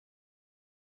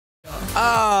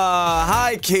Ah,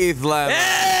 hi, Keith Lemon.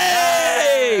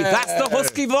 Hey! That's the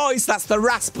husky voice. That's the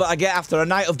rasp that I get after a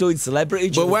night of doing celebrity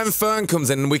juice. But when Fern comes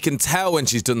in, we can tell when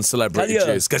she's done celebrity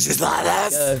juice because she's like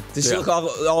this. Does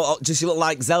she look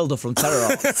like Zelda from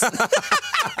Terror?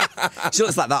 She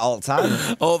looks like that all the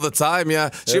time. All the time,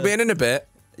 yeah. She'll be in a bit.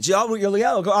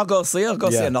 I'll go see her. I'll go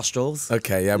see her nostrils.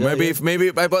 Okay, yeah. Maybe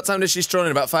by what time does she stroll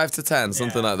in? About 5 to 10,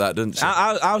 something like that, doesn't she?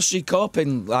 How's she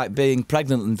coping, like being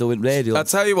pregnant and doing radio? I'll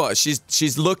tell you what,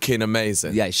 she's looking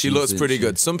amazing. Yeah, she looks pretty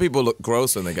good. Some people look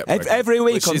gross when they get pregnant. Every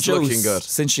week on she's Juice, looking good.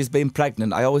 Since she's been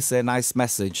pregnant, I always say a nice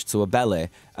message to her belly,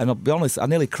 and I'll be honest, I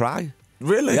nearly cry.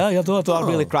 Really? Yeah, I do. I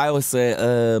really cry. I always say,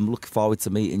 looking forward to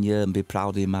meeting you and be proud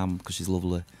of your mum because she's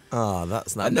lovely. Oh,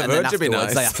 that's nice. And then be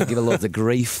nice. I have to give her loads of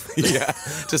grief. Yeah,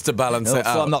 just to balance it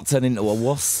out. So I'm not turning into a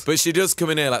wuss. But she does come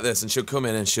in here like this, and she'll come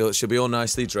in and she'll be all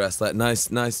nicely dressed, like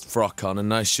nice frock on and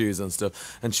nice shoes and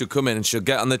stuff. And she'll come in and she'll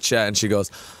get on the chair and she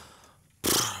goes,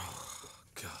 God.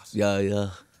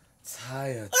 Yeah.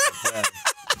 Tired today.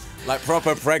 Like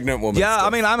proper pregnant woman. Yeah, stuff. I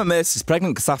mean, I'm amazed she's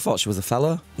pregnant because I thought she was a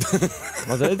fella.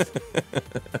 I did.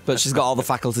 But she's got all the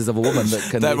faculties of a woman that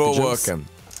can. They're all working.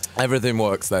 Everything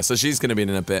works there, so she's going to be in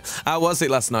a bit. How was it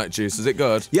last night, Juice? Was it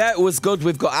good? Yeah, it was good.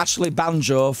 We've got Ashley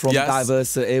Banjo from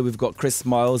Diversity. We've got Chris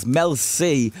Moyles. Mel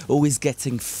C, who is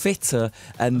getting fitter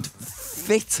and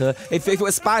fitter. If it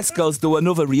was Spice Girls do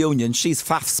another reunion, she's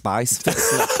Faff Spice.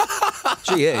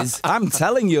 She is. I'm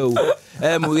telling you.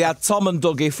 We had Tom and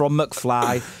Dougie from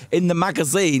McFly. In the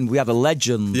magazine, we had a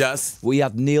legend. Yes. We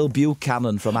had Neil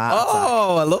Buchanan from Art Attack.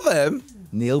 Oh, I love him.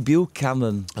 Neil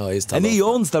Buchanan. Oh, he's tough. And he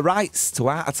owns the rights to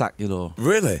Art Attack, you know.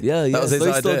 Really? Yeah. That was his so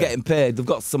he's still idea. getting paid. They've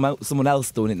got someone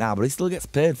else doing it now, but he still gets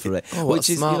paid for it. Oh, what which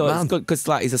a is, smart man. It's good because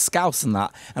like he's a scouse and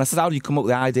that. And I said, how do you come up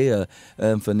with the idea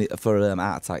for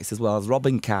Art Attack? He says, well, I was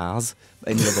robbing cars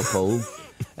in Liverpool.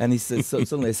 And he said,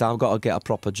 suddenly, I've got to get a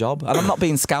proper job. And I'm not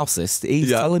being scousist. He's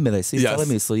telling me this. He's telling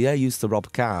me, so yeah, I used to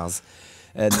rob cars.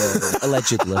 And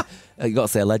allegedly. You got to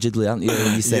say allegedly, haven't you?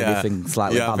 When you say anything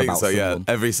slightly bad about someone. Yeah,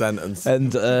 every sentence.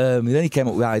 And then he came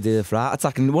up with the idea for Art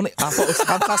Attack, and I thought it was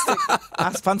fantastic.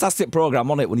 That's a fantastic programme,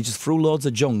 wasn't it? When he just threw loads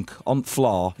of junk on the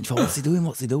floor. And you thought,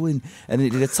 what's he doing? And he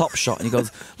did a top shot, and he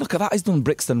goes, look at that, he's done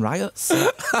Brixton Riots.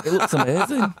 It looks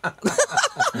amazing.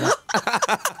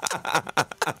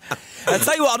 I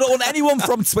tell you what, I don't want anyone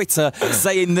from Twitter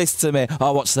saying this to me. Oh,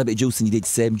 I watched Celebrity Juice and you did the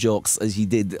same jokes as you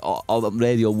did on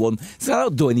Radio 1. So I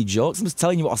don't do any jokes. I'm just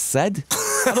telling you what I said.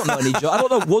 I don't know any joke. I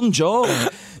don't know one joke.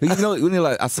 You know, when you're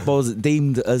like, I suppose,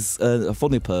 deemed as a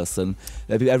funny person,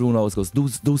 everyone always goes, do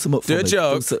something funny. Do a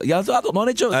joke. Yeah, I don't know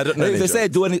any jokes. I don't know any If they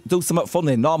jokes. say do something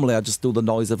funny, normally I just do the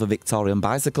noise of a Victorian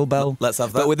bicycle bell. Let's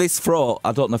have that. But with this throat,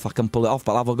 I don't know if I can pull it off,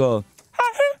 but I'll have a go.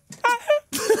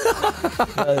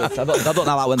 I don't know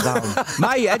how that went down.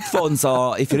 My headphones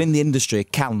are, if you're in the industry,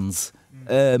 cans.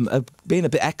 Being a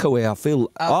bit echoey, I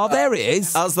feel. Oh, there it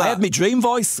is. How's that? I have my dream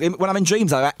voice. When I'm in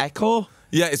dreams, I echo.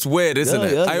 Yeah, it's weird, isn't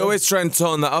it? Yeah, I always try and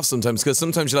tone that off sometimes because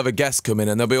sometimes you'll have a guest come in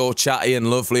and they'll be all chatty and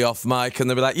lovely off mic and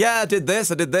they'll be like, yeah, I did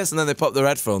this, and then they pop their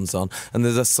headphones on and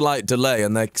there's a slight delay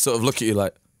and they sort of look at you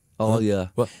like, oh, yeah.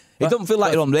 What? It doesn't feel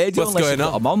like you're on radio What's unless going you've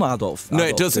got on? them on. I don't. No,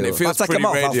 it doesn't. It feels if I take pretty them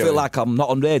off, radio. I feel like I'm not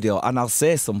on radio, and I'll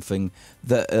say something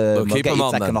that will keep get them you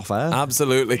on taken then. off air.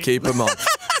 Absolutely, keep them on.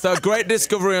 So, great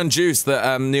discovery on Juice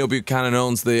that Neil Buchanan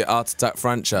owns the Art Attack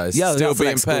franchise. Yeah, still that's an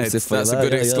being paid. exclusive for That's a you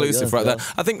good there. exclusive right there.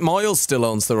 I think Moyle still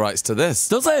owns the rights to this.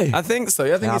 Does he? I think so.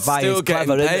 Yeah, I think he's still getting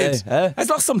clever, paid. isn't he? He's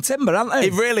lost some timber, hasn't he?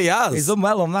 He really has. He's done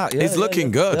well on that. Yeah, He's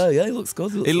looking good. Yeah, he looks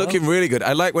good. He's looking really good.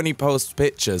 I like when he posts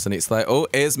pictures and it's like, oh,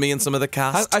 here's me and some of the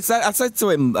cast. I said to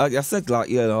him, I said, like,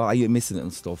 you know, are you missing it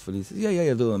and stuff? And he said,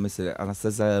 yeah, I do, I'm missing it. And I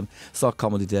says, saw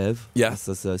Comedy Dave. Yeah. I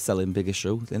says, selling big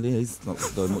issue. And he's not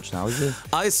doing much now, is he?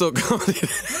 I saw Comedy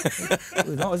He's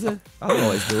not, is he? I don't know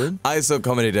what he's doing. I saw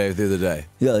Comedy Dave the other day.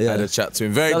 Yeah. I had a chat to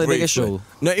him very Selling big briefly. issue.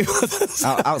 No, he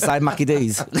wasn't. Outside Mackie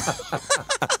D's.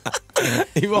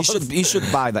 He was. You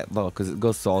should buy that though, because it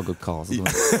goes to all good causes.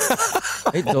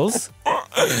 It does.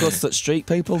 It goes to street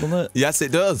people, doesn't it? Yes,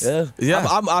 it does. Yeah.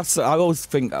 I always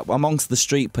think amongst the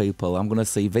street people, I'm going to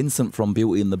see Vincent from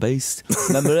Beauty and the Beast.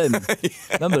 Remember him?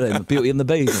 Remember him? Beauty and the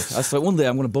Beast. I thought one day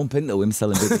I'm going to bump into him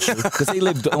selling big shoes because he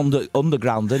lived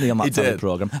underground, didn't he, on that telly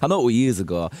programme? I know it was years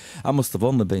ago. I must have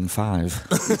only been 5.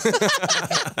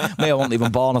 Me, I wasn't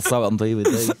even born. I saw it on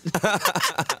DVD.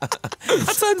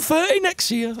 I turn 30 next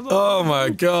year. Oh my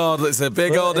God, it's a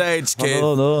big old age, kid.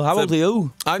 Oh no, how old are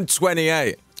you? I'm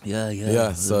 28.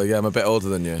 Yeah. So I'm a bit older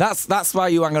than you. That's why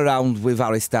you hang around with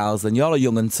Harry Styles, and you're a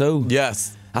young'un too.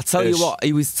 Yes. I tell you what,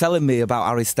 he was telling me about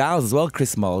Harry Styles as well,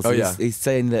 Chris Moores. Oh, yeah. He's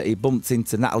saying that he bumped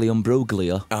into Natalie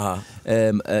Imbruglia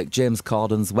at James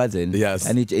Corden's wedding. Yes.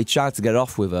 And he tried to get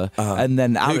off with her. And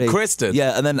then Harry... Kristen?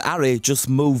 Yeah, and then Harry just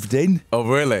moved in. Oh,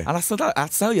 really? And I said, I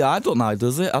tell you, I don't know how he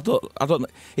does it. I don't.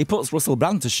 He puts Russell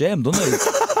Brand to shame, doesn't he?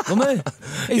 Doesn't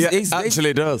he?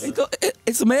 Actually does.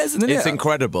 It's amazing, isn't it? It's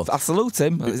incredible. I salute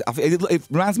him. It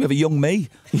reminds me of a young me.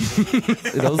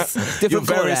 It does. Different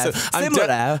colour hair. Similar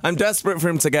hair. I'm desperate for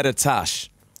him to get a tash.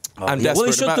 I'm desperate. Well,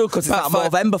 he should do, because it's that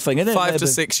November thing, isn't it? 5 to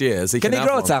 6 years. Can he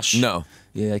grow a tash? No.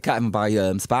 Yeah, he can't even buy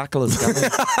sparklers, can he?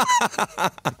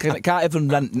 Can't even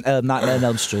rent Nightmare on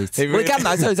Elm Street. Well, he can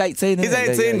now, so he's 18, He's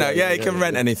 18 now, yeah, he can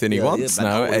rent anything he wants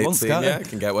now. 18, yeah, he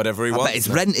can get whatever he wants. But it's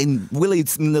renting,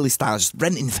 Willie's Lily Styles, just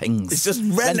renting things. It's just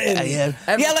renting. Yeah,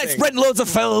 let's rent loads of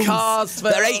films. Cars,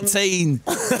 films. They're 18.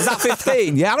 Is that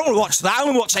 15? Yeah, I don't want to watch that. I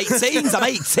want to watch 18s. I'm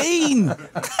 18.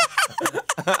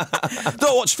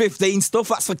 Don't watch 15 stuff,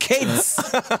 that's for kids.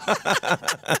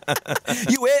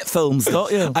 You hate films,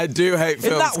 don't you? I do hate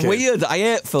films. Isn't that weird? I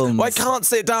hate films. Well, I can't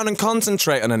sit down and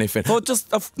concentrate on anything. For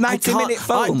just a 90-minute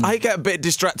film. I get a bit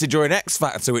distracted during X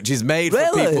Factor, which is made for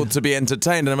people to be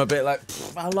entertained, and I'm a bit like,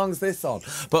 how long's this on?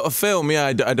 But a film, yeah,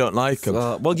 I don't like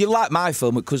them. Well, you like my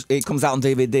film because it comes out on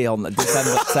DVD on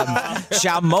December 7th.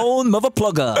 Shamone Mother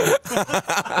Plugger.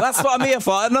 That's what I'm here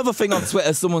for. Another thing on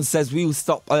Twitter, someone says, will you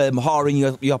stop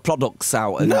whoring your products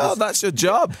out? And no, that's your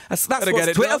job. That's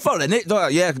what Twitter for, isn't it?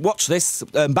 Yeah, watch this,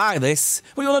 buy this.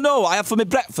 Well, you want to know what I have for my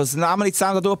breakfast and how many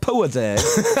times I do a poo a day?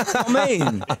 You know what I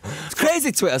mean? It's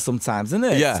crazy Twitter sometimes, isn't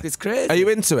it? Yeah. It's crazy. Are you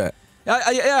into it?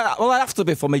 Yeah, well, I have to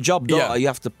be for my job, don't I? You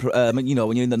have to, you know,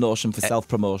 when you're in the notion for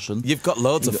self-promotion. You've got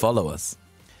loads of followers.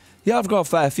 Yeah, I've got a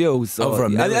fair few. So, over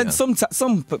 1 million. And some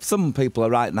people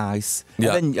are right nice.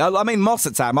 Yeah. And then, I mean, most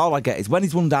of the time, all I get is, when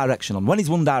is One Direction on? When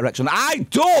is One Direction on? I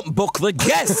don't book the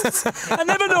guests. I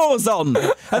never know what's on.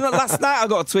 And then last night I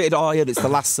got tweeted, oh, yeah, it's the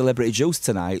last Celebrity Juice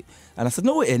tonight. And I said,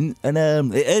 no, it isn't. And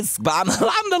it is. But I'm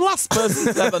the last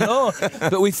person to ever know.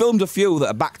 But we filmed a few that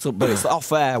are backed up, but it's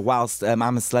off air whilst I'm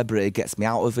a Celebrity. It gets me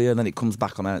out of here, and then it comes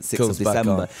back on at 6th of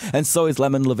December. And so is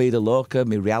Lemon La Vida Loca,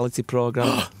 my reality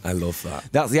programme. I love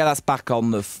that. That's back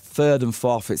on the 3rd and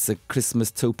 4th. It's a Christmas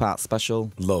 2-part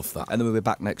special. Love that. And then we'll be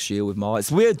back next year with more.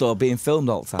 It's weird, though, being filmed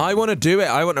all the time. I want to do it.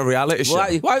 I want a reality show.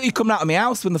 Why don't you come out of my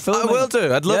house when the film? I will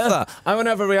do. I'd love that. I want to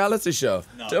have a reality show.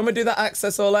 No. Do you want me to do that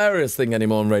Access All Areas thing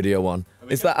anymore on Radio 1?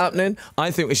 Is that happening?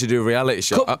 I think we should do a reality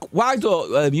show. Why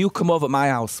don't you come over at my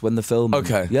house when the film?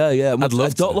 Okay. Yeah. I'd love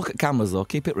to. Don't look at cameras though.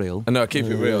 Keep it real. No, keep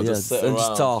it real. Just sit around.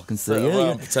 Just talk and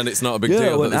say, pretend it's not a big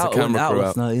deal that there's a camera crew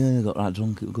out. I got right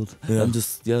drunk. It was good. Yeah. And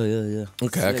just Okay,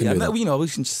 I can do that. You know,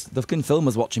 they can film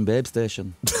us watching Babe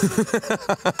Station. It's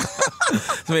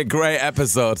gonna be a great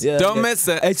episode. Don't miss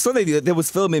it. It's funny. They was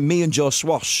filming me and Joe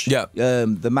Swash. Yeah.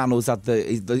 The man who's had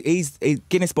he's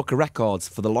Guinness Book of Records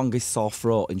for the longest sore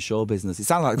throat in show business. It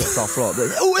sounds like a sore throat.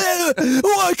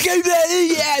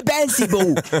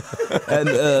 And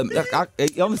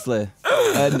honestly,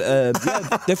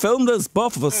 they filmed us.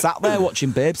 Both of us sat there watching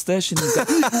Babe Station.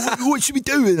 What should we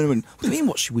do? And I went, what do you mean?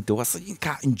 What should we do? I said, you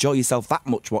can't enjoy yourself that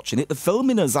much watching it. They're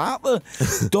filming us, aren't they?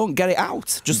 Don't get it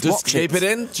out. Just watch keep it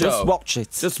in, Joe. Just watch it.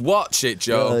 Just watch it,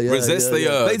 Joe. Resist the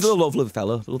urge. But he's a lovely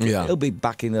fella. He'll be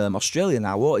back in Australia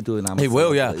now. What are he doing now? He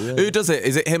will, yeah. Who does it?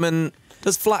 Is it him and...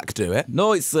 Does Flack do it?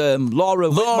 No, it's Laura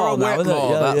Whitmore now, isn't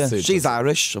it? Yeah. She's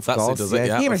Irish, of course. Does it,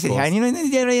 yeah, of course. You know,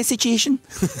 the situation.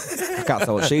 I can't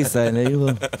tell what she's saying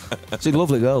either. She's a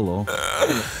lovely girl,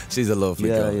 though. She's a lovely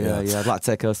girl. Yeah. I'd like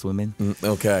to take her swimming.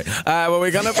 Okay. Well,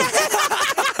 we're going to...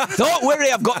 Don't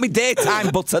worry, I've got my daytime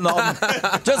button on.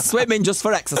 Just swimming, just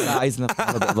for exercise and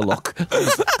have a bit of a look.